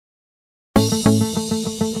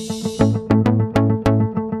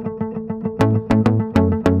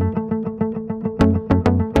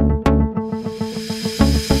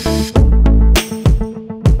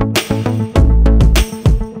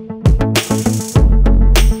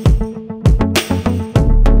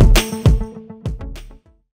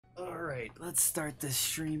start this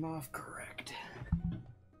stream off correct.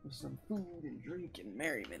 With some food and drink and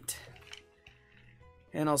merriment.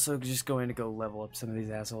 And also just going to go level up some of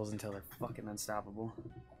these assholes until they're fucking unstoppable.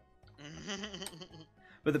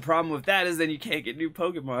 But the problem with that is then you can't get new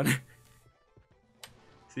Pokemon.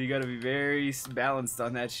 So you gotta be very balanced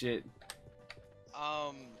on that shit.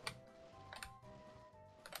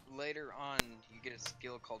 Later on, you get a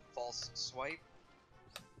skill called False Swipe.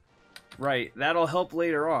 Right, that'll help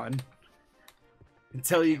later on.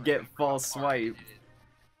 Until you get False Swipe.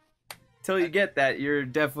 Until you get that, you're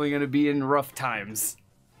definitely gonna be in rough times.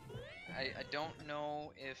 I don't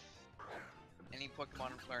know if any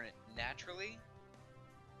Pokemon learn it naturally,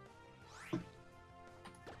 but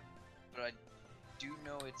I do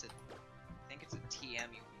know I think it's a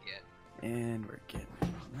TM you can get. And we're getting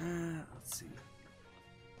that. Let's see.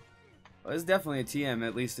 Well, it's definitely a TM,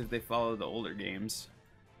 at least if they follow the older games.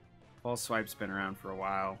 False Swipe's been around for a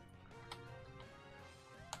while.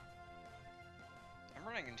 I'm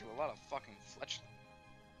running into a lot of fucking Fletchling.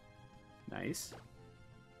 Nice.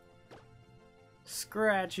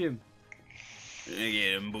 Scratch him. Get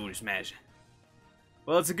him, booty smash.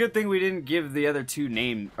 Well, it's a good thing we didn't give the other two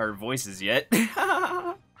name or voices yet.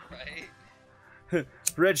 Right?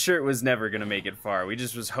 Red Shirt was never gonna make it far. We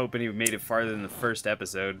just was hoping he made it farther than the first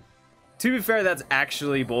episode. To be fair, that's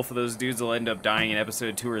actually both of those dudes will end up dying in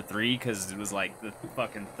episode 2 or 3 because it was like the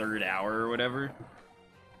fucking 3rd hour or whatever.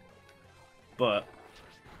 But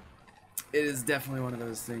it is definitely one of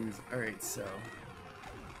those things. All right, so.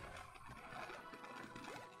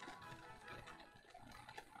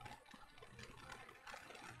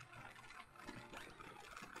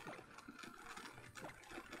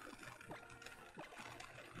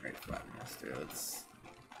 Alright, Flatmaster, let's...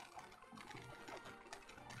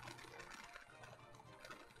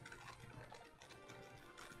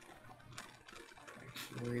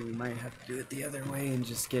 Actually, we might have to do it the other way and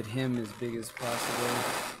just get him as big as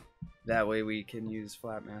possible. That way we can use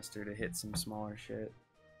Flatmaster to hit some smaller shit.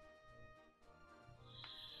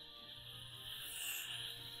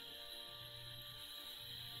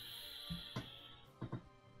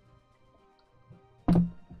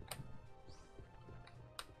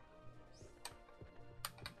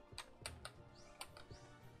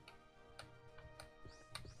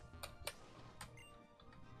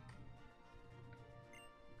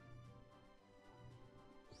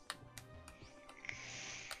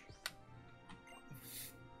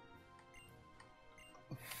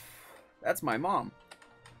 That's my mom.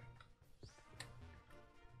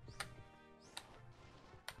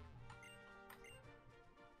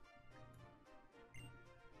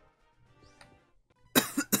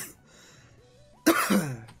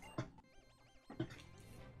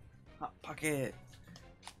 Hot Pocket.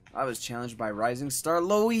 I was challenged by Rising Star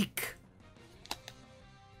Loic.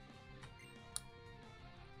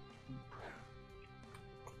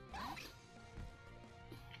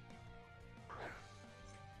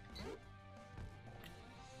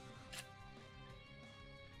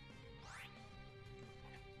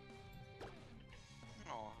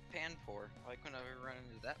 Panpour. Why couldn't I ever run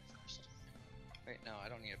into that first? Wait, no, I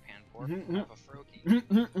don't need a Panpour. I have a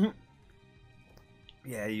Froakie.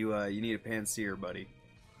 Yeah, you need a Panseer, buddy.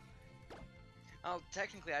 Oh,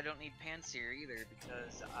 technically I don't need Panseer either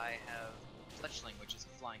because I have Fletchling, which is a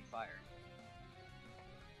flying fire.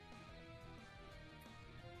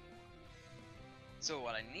 So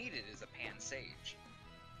what I needed is a Pansage.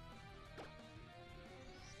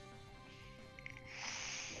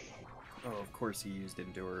 Oh, of course he used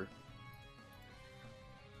Endure.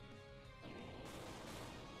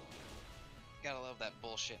 Gotta love that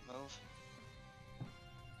bullshit move.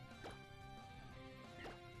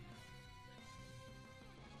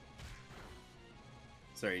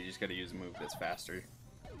 Sorry, you just gotta use a move that's faster.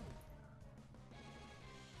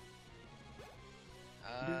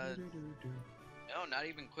 No, not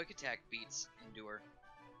even Quick Attack beats Endure.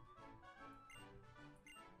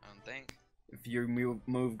 I don't think. If your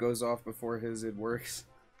move goes off before his, it works.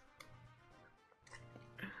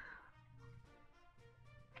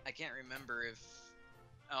 I can't remember if...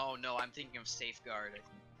 Oh no, I'm thinking of Safeguard, I think.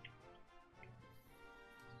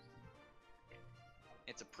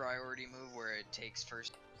 It's a priority move where it takes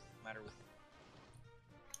first, no matter what.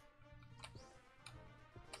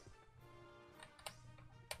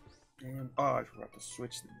 Damn. Oh, I forgot to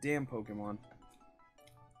switch the damn Pokemon.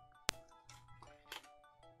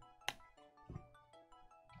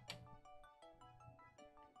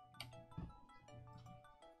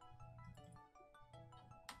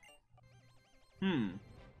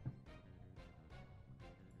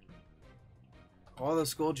 All the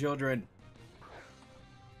school children.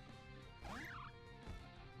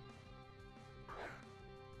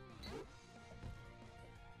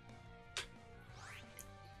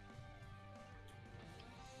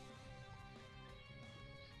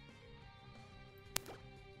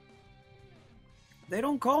 They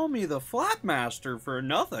don't call me the Flatmaster for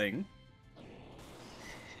nothing.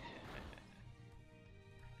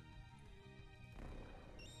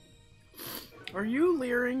 Are you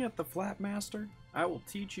leering at the Flatmaster? I will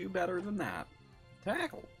teach you better than that.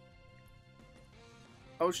 Tackle.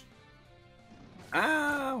 Oh,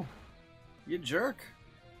 ow! You jerk.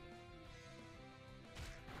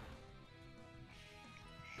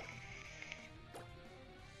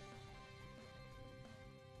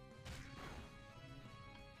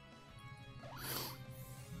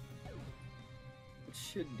 It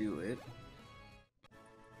should do it.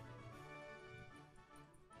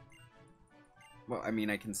 Well, I mean,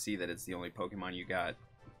 I can see that it's the only Pokemon you got.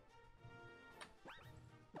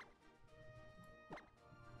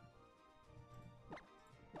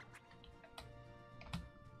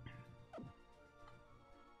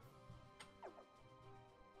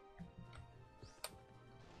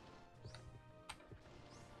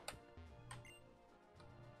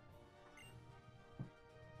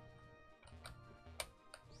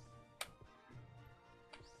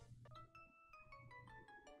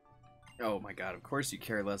 Oh my god, of course you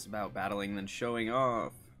care less about battling than showing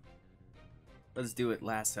off. Let's do it,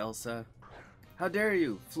 Lass Elsa. How dare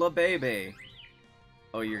you, Flabebe!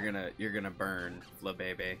 Oh, you're gonna burn,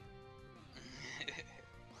 Flabebe.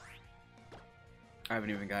 I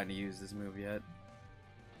haven't even gotten to use this move yet.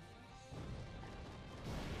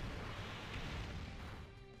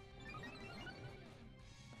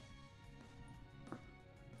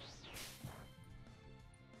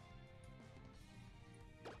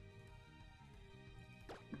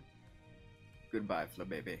 Goodbye,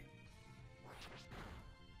 Flabebe.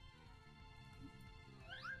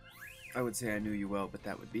 I would say I knew you well, but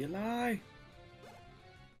that would be a lie.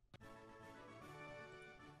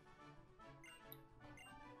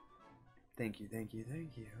 Thank you, thank you,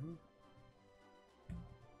 thank you.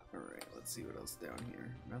 Alright, let's see what else down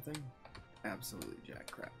here. Nothing? Absolutely jack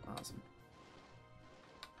crap. Awesome.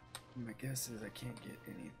 My guess is I can't get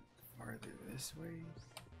any farther this way.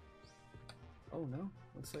 Oh no,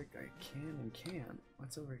 looks like I can and can't.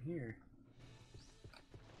 What's over here?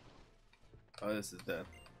 Oh, this is the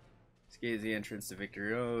Scazy entrance to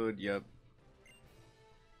Victory Road, yup.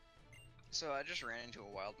 So I just ran into a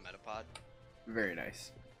wild Metapod. Very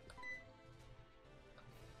nice.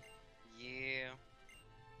 Yeah.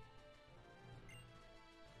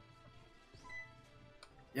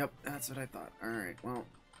 Yep, that's what I thought. Alright, well,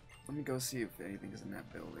 let me go see if anything's in that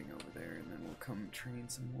building over there, and then we'll come train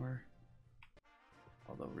some more.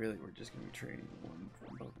 Although, really, we're just going to be training one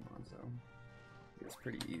from Pokemon, so it's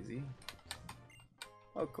pretty easy.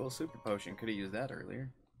 Oh, cool, Super Potion. Could have used that earlier.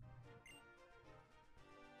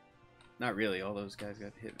 Not really, all those guys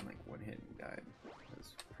got hit in like one hit and died. That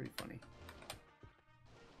was pretty funny.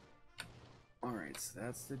 Alright, so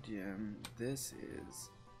that's the gym. This is...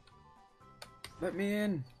 Let me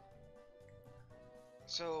in!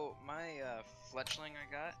 So, my Fletchling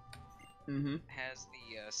I got has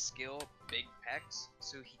the skill Big Pecs,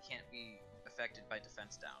 so he can't be affected by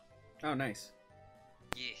defense down. Oh, nice.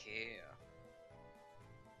 Yeah.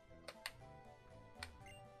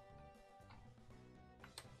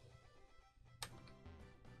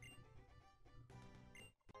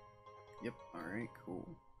 Yep, alright, cool.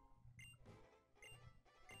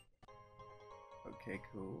 Okay,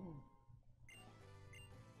 cool.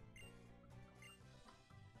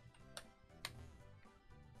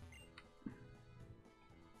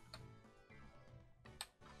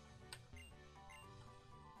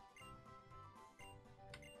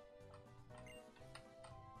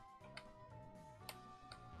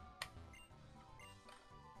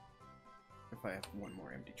 If I have one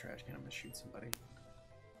more empty trash can, I'm gonna shoot somebody.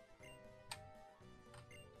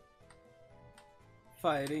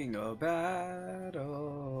 Fighting a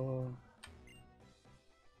battle.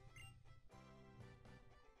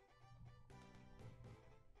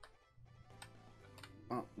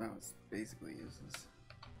 Oh, that was basically useless.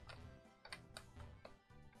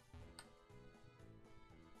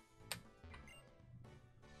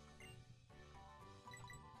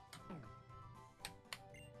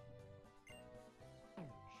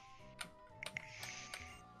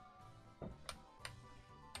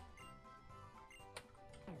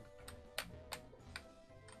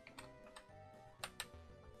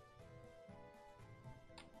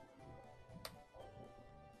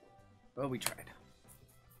 Well, we tried.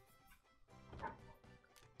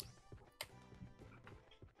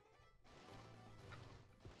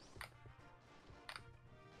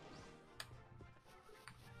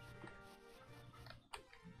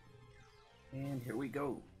 And here we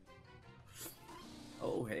go.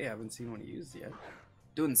 Oh, hey, I haven't seen one used yet.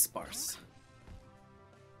 Doing sparse.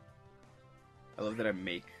 I love that I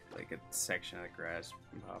make like a section of the grass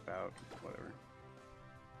pop out. Whatever.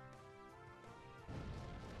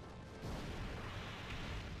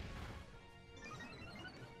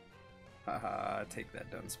 Haha, take that,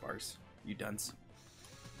 Dunsparce. You dunce.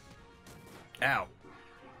 Ow.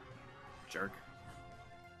 Jerk.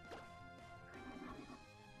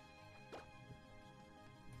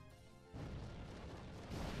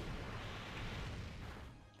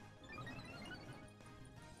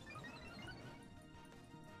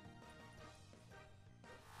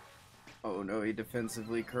 Oh no, he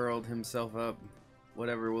defensively curled himself up.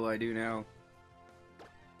 Whatever will I do now?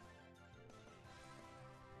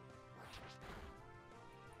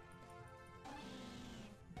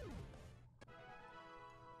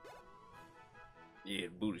 Yeah,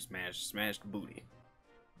 booty smash. Smash the booty.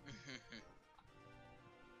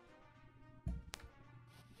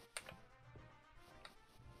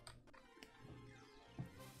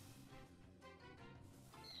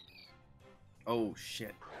 Oh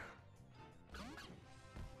shit.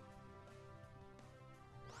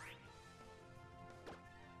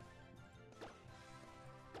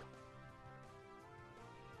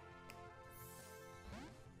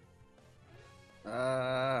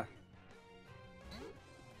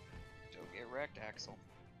 Don't get wrecked, Axel.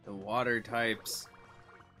 The water types.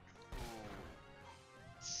 Ooh.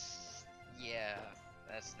 Yeah,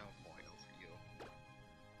 that's no point for you.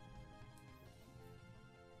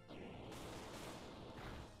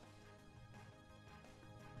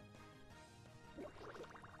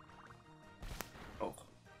 Oh,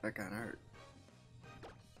 that kinda hurt.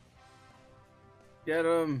 Get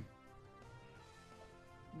him!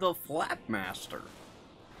 The Flapmaster.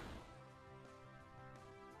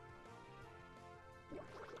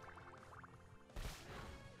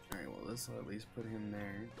 Alright, well, this will at least put him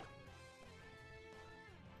there.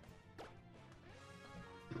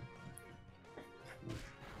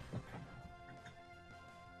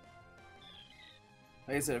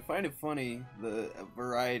 Like I said, I find it funny the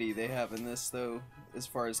variety they have in this, though, as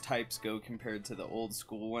far as types go compared to the old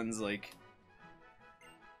school ones. Like,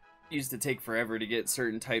 used to take forever to get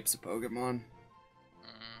certain types of Pokemon.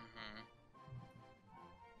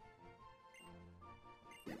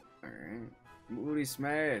 Alright. Booty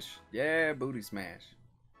smash. Yeah, booty smash.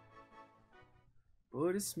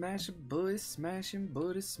 Booty smashing, booty smashing,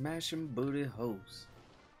 booty smashing, booty hose.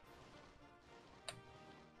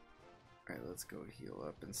 Alright, let's go heal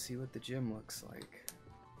up and see what the gym looks like.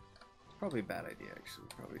 It's probably a bad idea, actually.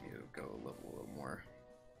 We probably need to go level a little more.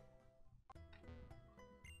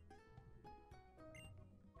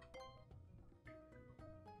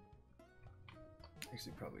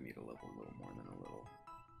 Actually, probably need to level a little more than a little.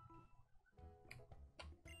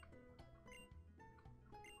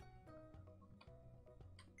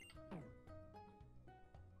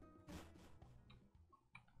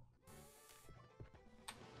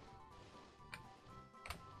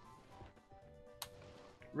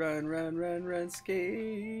 Run, run, run, run,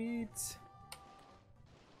 skates!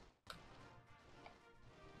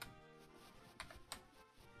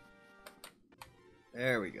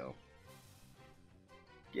 There we go.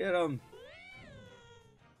 Get him!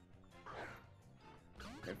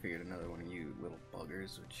 I figured another one of you little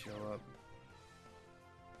buggers would show up.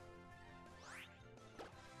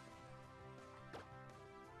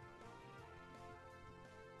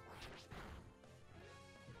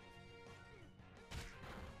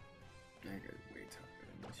 That guy's way tougher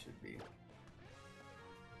than this should be.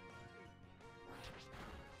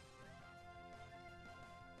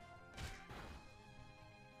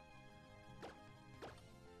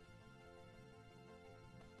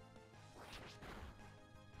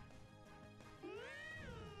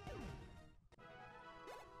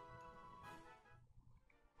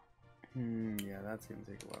 Yeah, that's gonna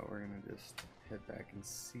take a while. We're gonna just head back and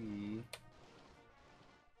see.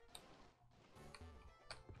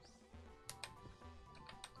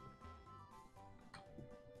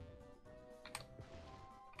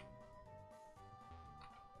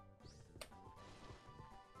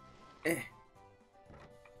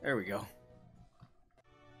 There we go.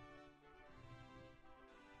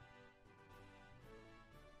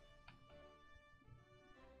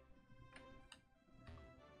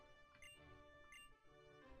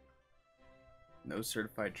 No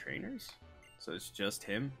certified trainers? So it's just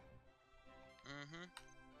him?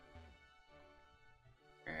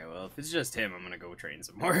 Alright, well, if it's just him, I'm gonna go train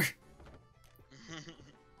some more.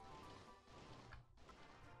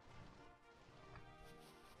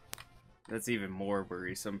 That's even more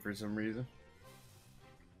worrisome for some reason.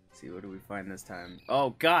 Let's see, what do we find this time?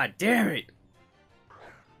 Oh, god damn it!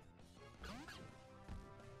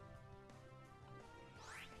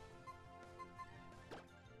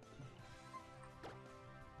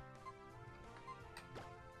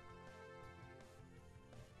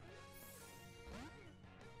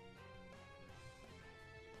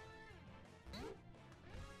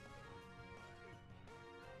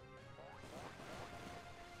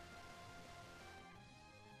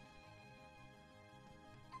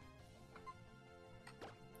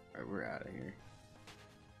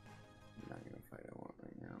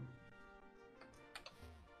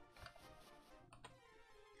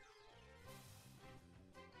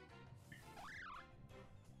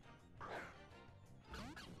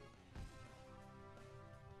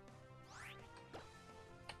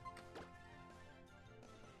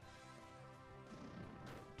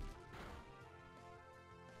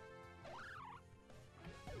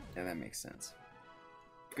 Yeah, that makes sense.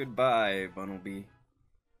 Goodbye, Bunnelby.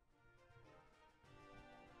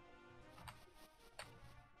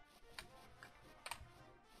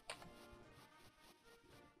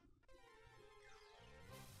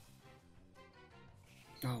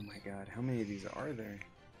 Oh my god, how many of these are there?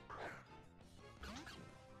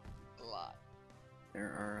 A lot. There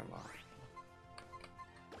are a lot.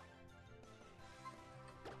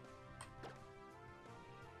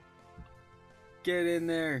 Get in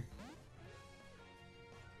there!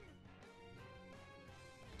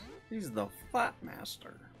 He's the Flat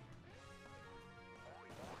Master.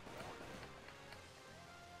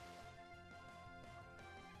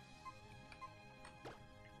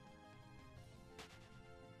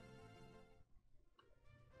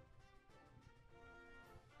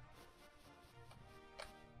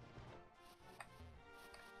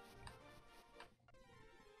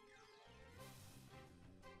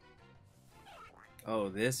 Oh,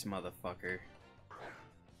 this motherfucker.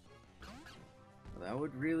 Well, that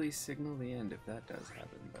would really signal the end if that does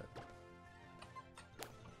happen, but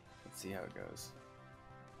let's see how it goes.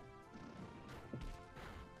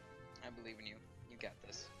 I believe in you. You got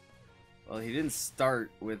this. Well, he didn't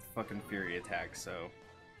start with fucking Fury Attack, so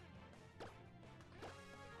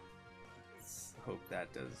let's hope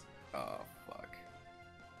that does. Oh, fuck.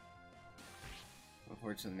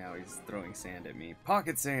 Unfortunately, now he's throwing sand at me.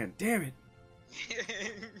 Pocket sand! Damn it!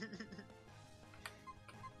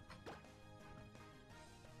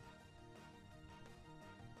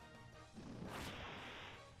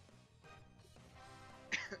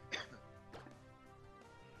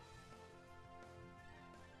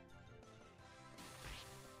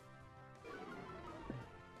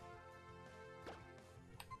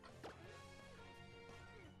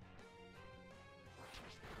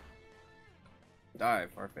 Die,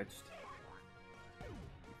 Farfetch'd.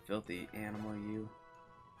 You filthy animal, you.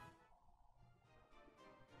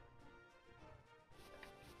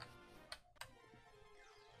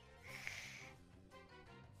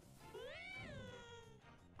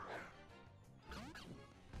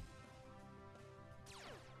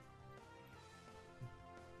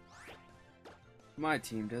 My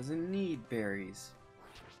team doesn't need berries.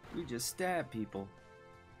 We just stab people.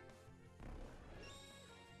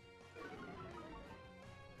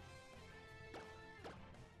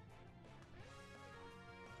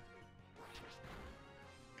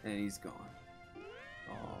 And he's gone.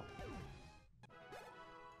 Oh.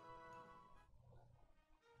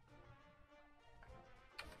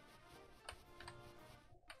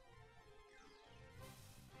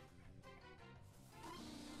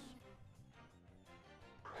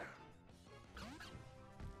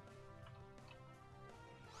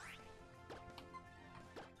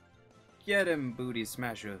 Get him, booty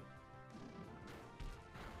smasher.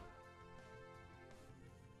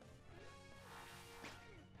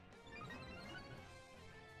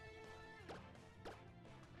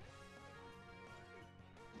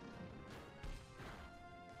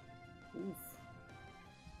 Oof.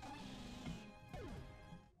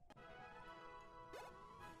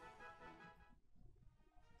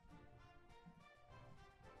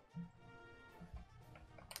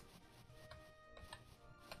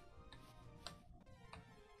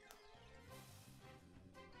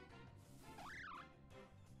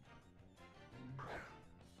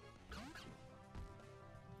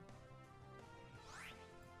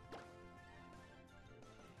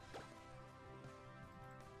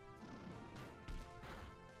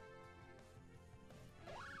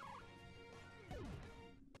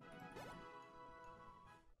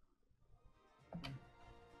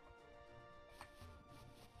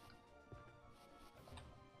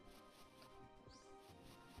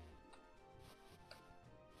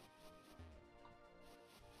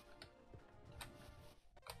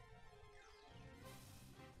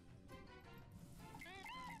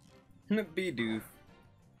 Bidoof.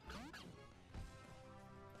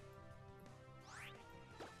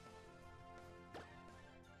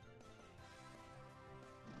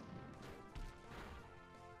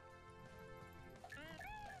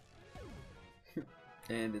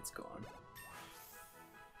 And it's gone.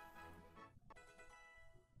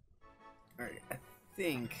 Alright, I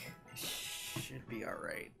think I should be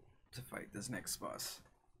alright to fight this next boss.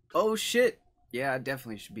 Oh shit! Yeah, I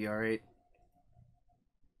definitely should be alright.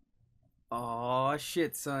 Aw,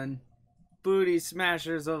 shit, son. Booty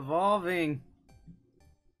Smasher's evolving.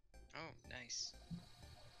 Oh, nice.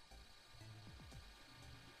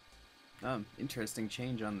 Interesting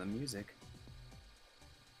change on the music.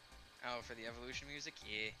 Oh, for the evolution music?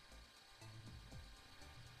 Yeah.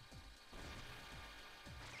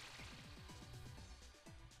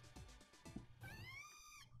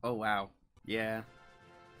 Oh, wow. Yeah.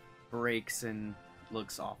 Breaks and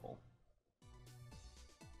looks awful.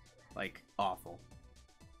 Like, awful.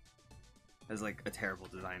 That's like a terrible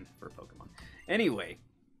design for Pokemon. Anyway.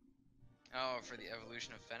 Oh, for the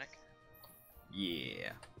evolution of Fennec?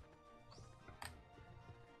 Yeah.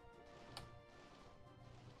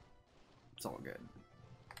 It's all good.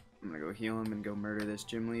 I'm gonna go heal him and go murder this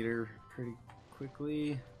gym leader pretty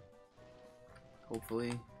quickly. Hopefully.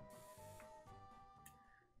 And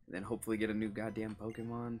then hopefully get a new goddamn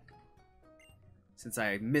Pokemon. Since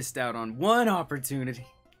I missed out on one opportunity.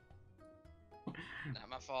 Not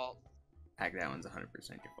my fault. Heck, that one's 100%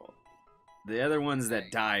 your fault. The other ones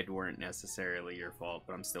that died weren't necessarily your fault,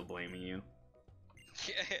 but I'm still blaming you.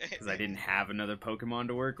 Because I didn't have another Pokemon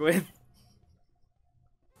to work with.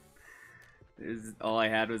 All I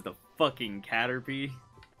had was the fucking Caterpie.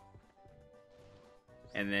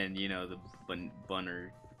 And then, you know, the Bun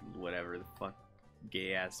or whatever the fuck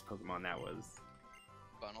gay-ass Pokemon that was.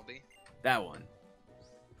 Bunnelby? That one.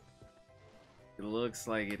 It looks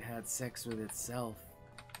like it had sex with itself.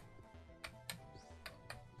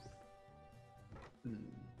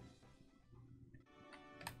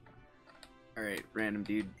 Alright, random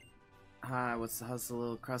dude. Hi, what's the hustle,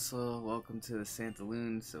 little Crustle? Welcome to the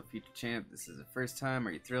Santaloon. So, future champ, this is the first time.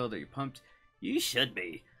 Are you thrilled? Are you pumped? You should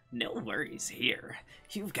be. No worries here.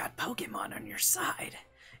 You've got Pokemon on your side.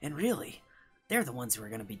 And really, they're the ones who are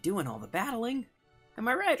going to be doing all the battling. Am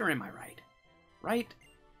I right or am I right? Right?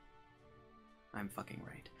 I'm fucking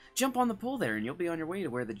right. Jump on the pool there and you'll be on your way to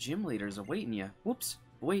where the gym leader's awaiting you. Whoops.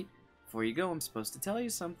 Wait. Before you go, I'm supposed to tell you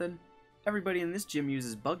something. Everybody in this gym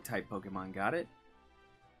uses bug-type Pokemon, got it?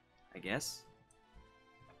 I guess.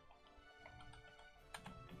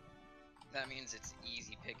 That means it's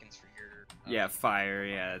easy pickings for your... Yeah, fire.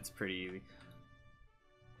 Yeah, it's pretty easy.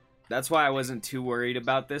 That's why I wasn't too worried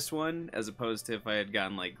about this one, as opposed to if I had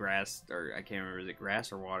gotten, like, grass, or I can't remember, is it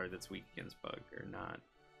grass or water that's weak against bug, or not?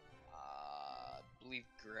 I believe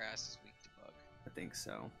grass is weak to bug. I think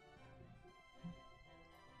so.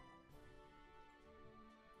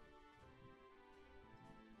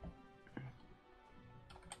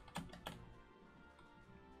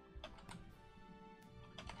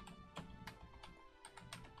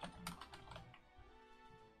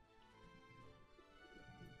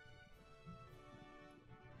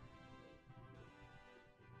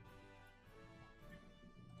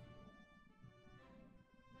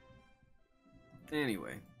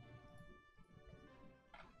 Anyway.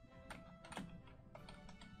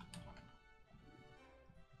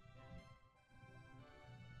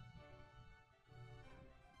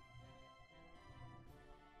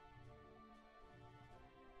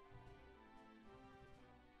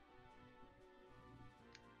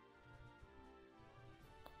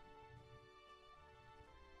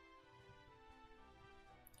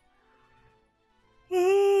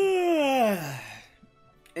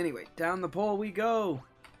 Anyway, down the pole we go.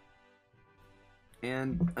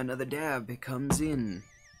 And another dab comes in.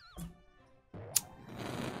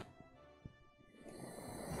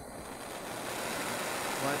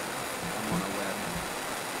 What? I'm on a web.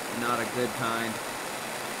 Not a good kind.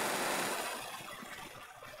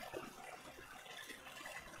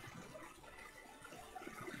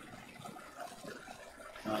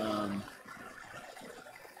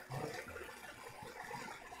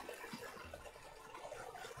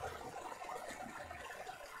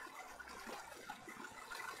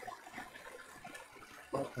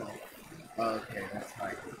 Okay, that's how I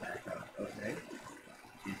get back up. Okay.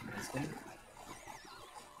 Interesting.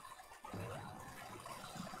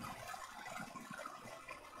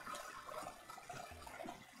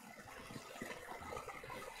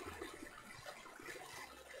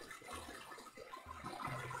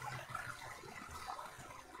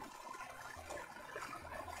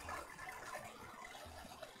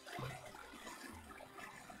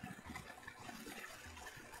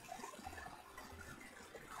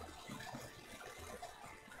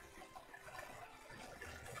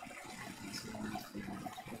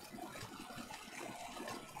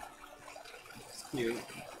 Cute.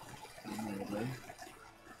 Admittedly.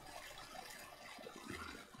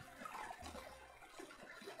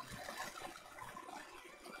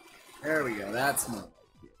 There we go, that's more.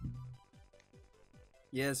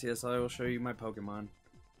 Yes, yes, I will show you my Pokemon.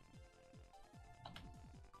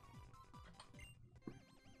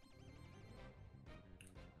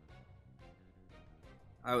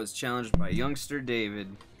 I was challenged by youngster David.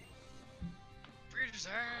 Beat his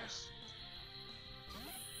ass!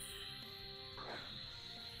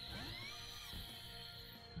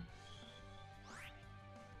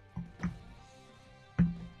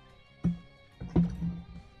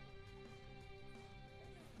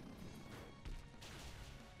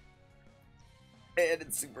 And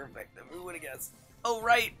it's super effective. Who would have guessed? Oh,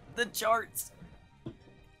 right! The charts!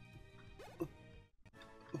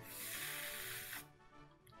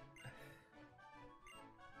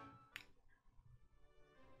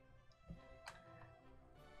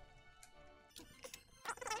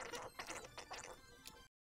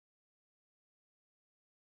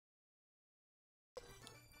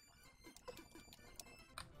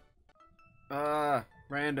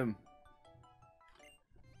 Random.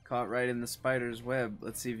 Caught right in the spider's web.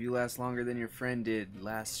 Let's see if you last longer than your friend did,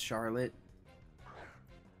 last Charlotte.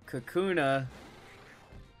 Kakuna,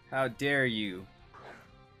 how dare you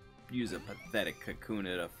use a pathetic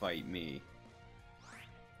Kakuna to fight me.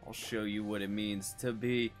 I'll show you what it means to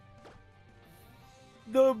be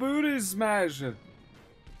the booty smasher.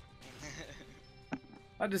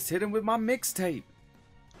 I just hit him with my mixtape.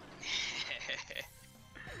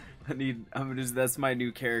 That's my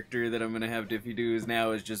new character that I'm gonna have Diffy do is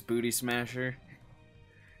now is just Booty Smasher.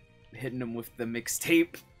 Hitting him with the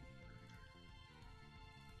mixtape.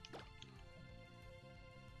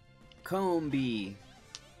 Comb bee.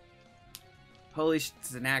 Holy shit,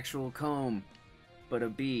 it's an actual comb, but a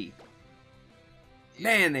bee.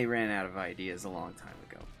 Man, they ran out of ideas a long time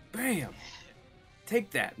ago. Bam!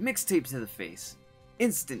 Take that, mixtape to the face.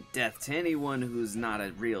 Instant death to anyone who's not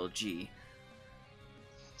a real G.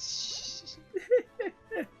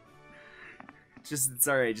 It's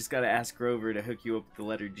alright, just gotta ask Grover to hook you up with the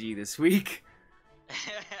letter G this week.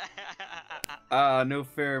 No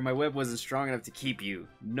fair, my web wasn't strong enough to keep you.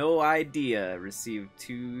 No idea. Received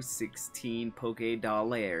 216 Poké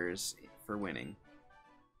for winning.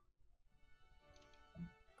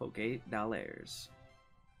 Poké.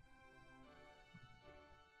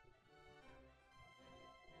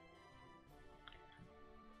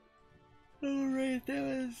 Alright,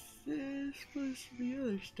 there's supposed to be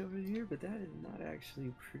other stuff in here, but that is not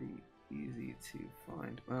actually pretty easy to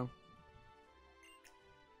find. Well,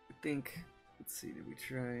 I think, let's see, did we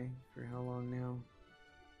try for how long now?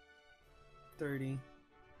 30.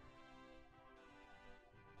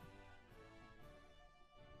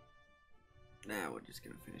 Nah, we're just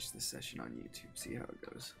gonna finish this session on YouTube, see how it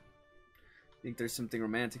goes. Think there's something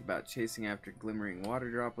romantic about chasing after glimmering water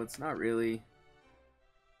droplets? Not really.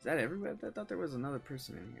 Is that everybody? I thought there was another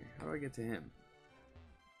person in here. How do I get to him?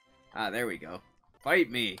 Ah, there we go. Fight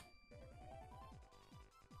me!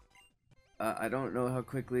 I don't know how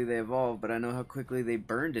quickly they evolve, but I know how quickly they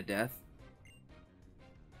burn to death.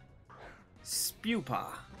 Spupa.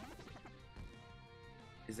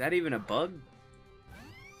 Is that even a bug?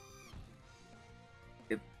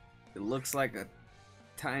 It looks like a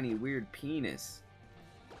tiny weird penis.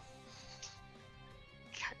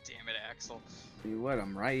 God damn it, Axel. Tell you what,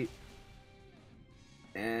 I'm right.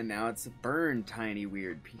 And now it's a burned tiny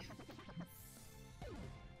weird penis.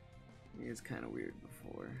 It was kind of weird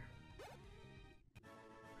before.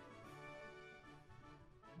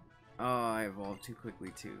 Oh, I evolved too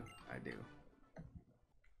quickly too. I do.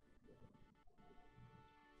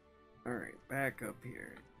 Alright, back up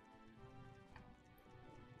here.